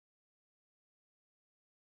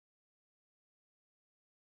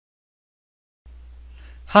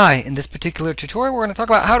Hi, in this particular tutorial we're going to talk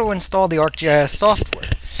about how to install the ArcGIS software.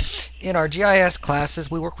 In our GIS classes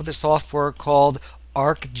we work with a software called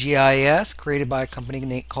ArcGIS, created by a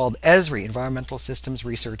company called Esri, Environmental Systems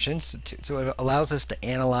Research Institute. So it allows us to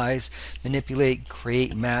analyze, manipulate,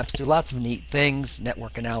 create maps, do lots of neat things,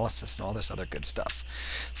 network analysis, and all this other good stuff.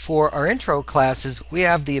 For our intro classes, we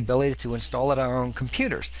have the ability to install it on our own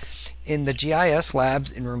computers. In the GIS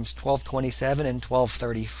labs in rooms 1227 and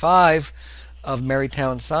 1235, of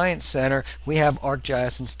Marytown Science Center, we have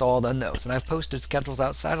ArcGIS installed on those. And I've posted schedules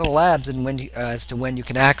outside of the labs and as to when you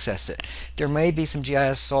can access it. There may be some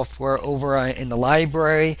GIS software over in the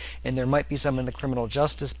library, and there might be some in the criminal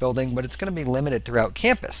justice building, but it's going to be limited throughout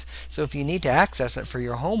campus. So if you need to access it for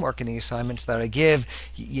your homework and the assignments that I give,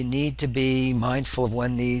 you need to be mindful of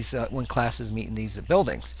when when classes meet in these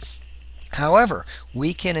buildings. However,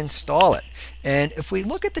 we can install it. And if we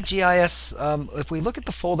look at the GIS, if we look at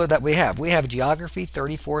the folder that we have Geography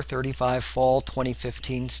 3435 Fall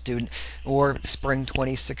 2015 student or Spring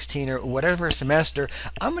 2016 or whatever semester.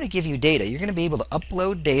 I'm going to give you data. You're going to be able to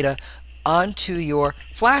upload data onto your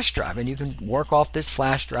flash drive, and you can work off this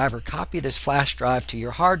flash drive or copy this flash drive to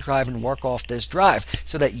your hard drive and work off this drive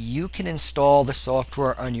so that you can install the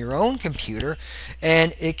software on your own computer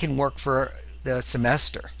and it can work for the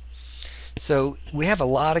semester. So we have a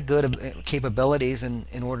lot of good capabilities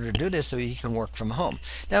in order to do this so you can work from home.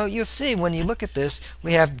 Now you'll see when you look at this,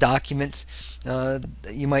 we have documents.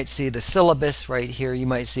 You might see the syllabus right here. You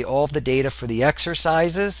might see all of the data for the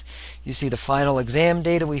exercises. You see the final exam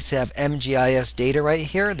data. We have MGIS data right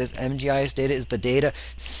here. This MGIS data is the data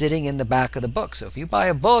sitting in the back of the book. So if you buy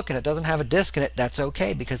a book and it doesn't have a disk in it, that's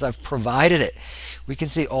okay because I've provided it. We can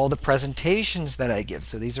see all the presentations that I give.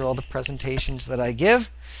 So these are all the presentations that I give.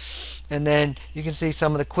 And then you can see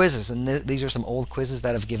some of the quizzes, and these are some old quizzes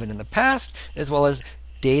that I've given in the past, as well as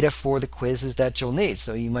data for the quizzes that you'll need.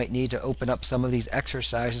 So you might need to open up some of these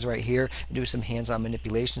exercises right here and do some hands-on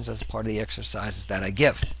manipulations as part of the exercises that I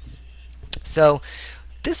give. So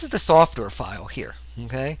this is the software file here.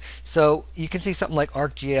 Okay, so you can see something like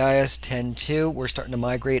ArcGIS 10.2. We're starting to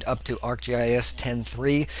migrate up to ArcGIS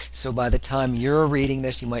 10.3. So by the time you're reading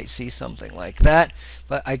this, you might see something like that.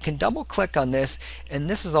 But I can double click on this, and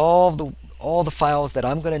this is all the files that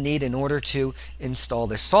I'm going to need in order to install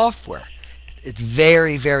this software. It's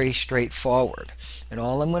very, very straightforward. And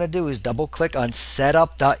all I'm going to do is double click on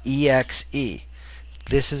setup.exe.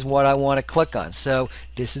 This is what I want to click on. So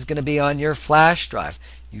this is going to be on your flash drive.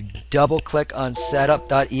 You double click on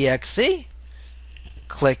setup.exe,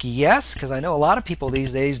 click yes, because I know a lot of people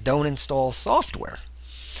these days don't install software.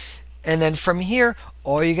 And then from here,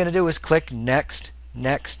 all you're going to do is click next,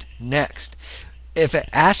 next, next. If it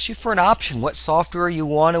asks you for an option, what software you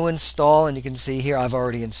want to install, and you can see here I've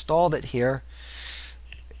already installed it here,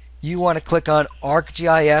 you want to click on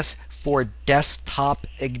ArcGIS for Desktop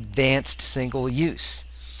Advanced Single Use.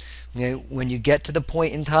 Okay, when you get to the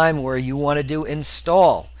point in time where you want to do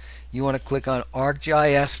install, you want to click on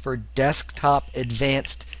ArcGIS for Desktop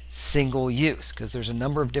Advanced Single Use, because there's a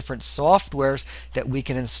number of different softwares that we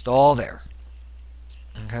can install there.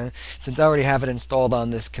 Okay, since I already have it installed on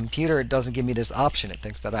this computer, it doesn't give me this option. It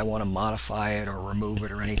thinks that I want to modify it or remove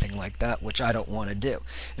it or anything like that, which I don't want to do.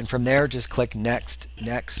 And from there, just click next,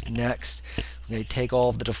 next, next. Okay, take all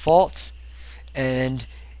of the defaults, and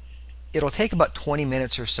it'll take about 20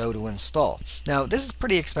 minutes or so to install. Now, this is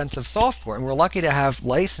pretty expensive software, and we're lucky to have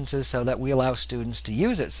licenses so that we allow students to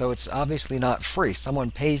use it. So it's obviously not free.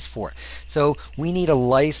 Someone pays for it. So we need a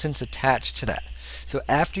license attached to that. So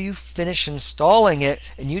after you finish installing it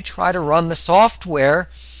and you try to run the software,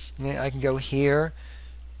 I can go here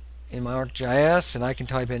in my ArcGIS and I can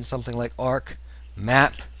type in something like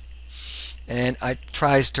ArcMap, and it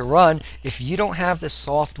tries to run. If you don't have the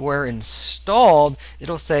software installed,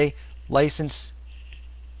 it'll say license,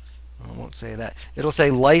 I won't say that. It'll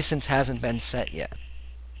say license hasn't been set yet.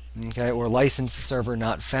 Okay, or license server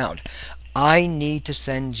not found. I need to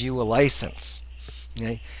send you a license.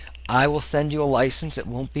 Okay, I will send you a license. It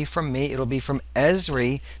won't be from me. It'll be from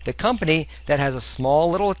Esri, the company that has a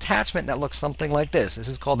small little attachment that looks something like this. This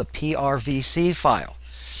is called a PRVC file.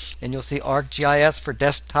 And you'll see ArcGIS for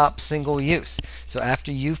Desktop Single Use. So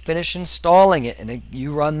after you finish installing it and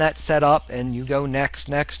you run that setup and you go next,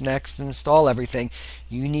 next, next and install everything,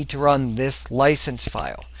 you need to run this license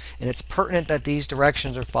file. And it's pertinent that these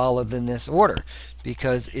directions are followed in this order,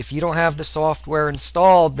 because if you don't have the software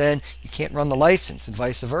installed, then you can't run the license, and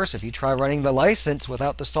vice versa. If you try running the license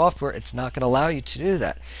without the software, it's not going to allow you to do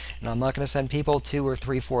that. And I'm not going to send people 2 or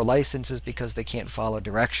 3, 4 licenses because they can't follow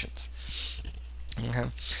directions. Okay,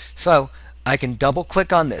 so I can double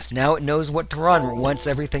click on this. Now it knows what to run once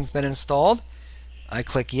everything's been installed. I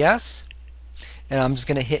click yes, and I'm just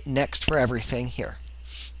going to hit next for everything here.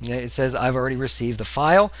 Okay, it says I've already received the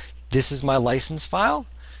file. This is my license file.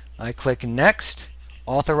 I click next.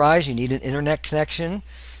 Authorize. You need an internet connection.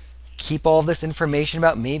 Keep all this information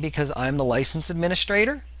about me because I'm the license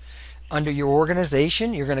administrator. Under your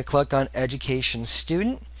organization, you're going to click on Education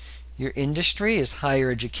Student. Your industry is higher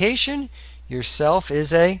education. Yourself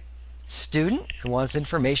is a student. It wants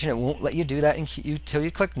information. It won't let you do that until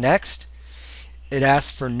you click next. It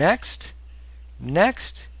asks for next,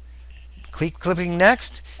 next, keep clicking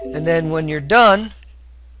next, and then when you're done,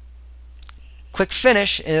 click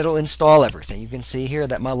finish and it'll install everything. You can see here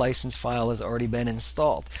that my license file has already been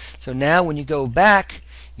installed. So now when you go back,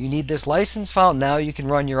 you need this license file. Now you can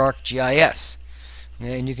run your ArcGIS.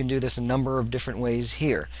 Okay, and you can do this a number of different ways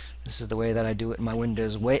here. This is the way that I do it in my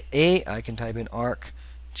Windows 8. I can type in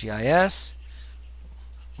ArcGIS.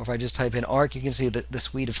 Or if I just type in Arc, you can see the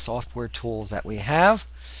suite of software tools that we have.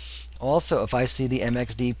 Also, if I see the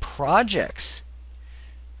MXD projects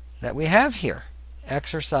that we have here,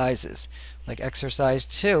 exercises, like exercise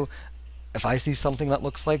 2, if I see something that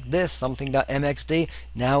looks like this, something.mxd,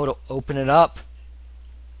 now it'll open it up.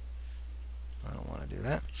 I don't want to do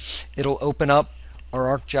that. It'll open up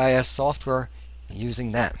our ArcGIS software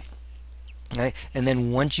using that. Okay? And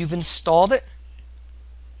then once you've installed it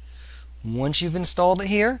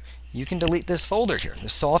here, you can delete this folder here. The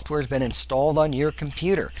software has been installed on your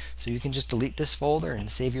computer. So you can just delete this folder and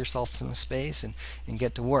save yourself some space and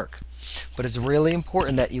get to work. But it's really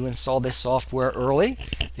important that you install this software early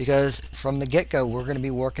because from the get-go, we're going to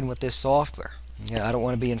be working with this software. Yeah, I don't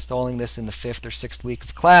want to be installing this in the 5th or 6th week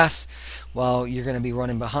of class while you're going to be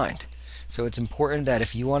running behind. So it's important that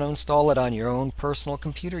if you want to install it on your own personal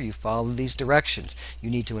computer, you follow these directions. You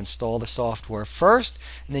need to install the software first,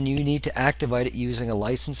 and then you need to activate it using a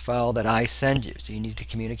license file that I send you. So you need to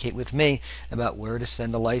communicate with me about where to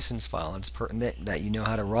send a license file. And it's pertinent that you know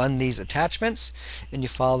how to run these attachments and you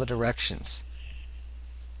follow the directions.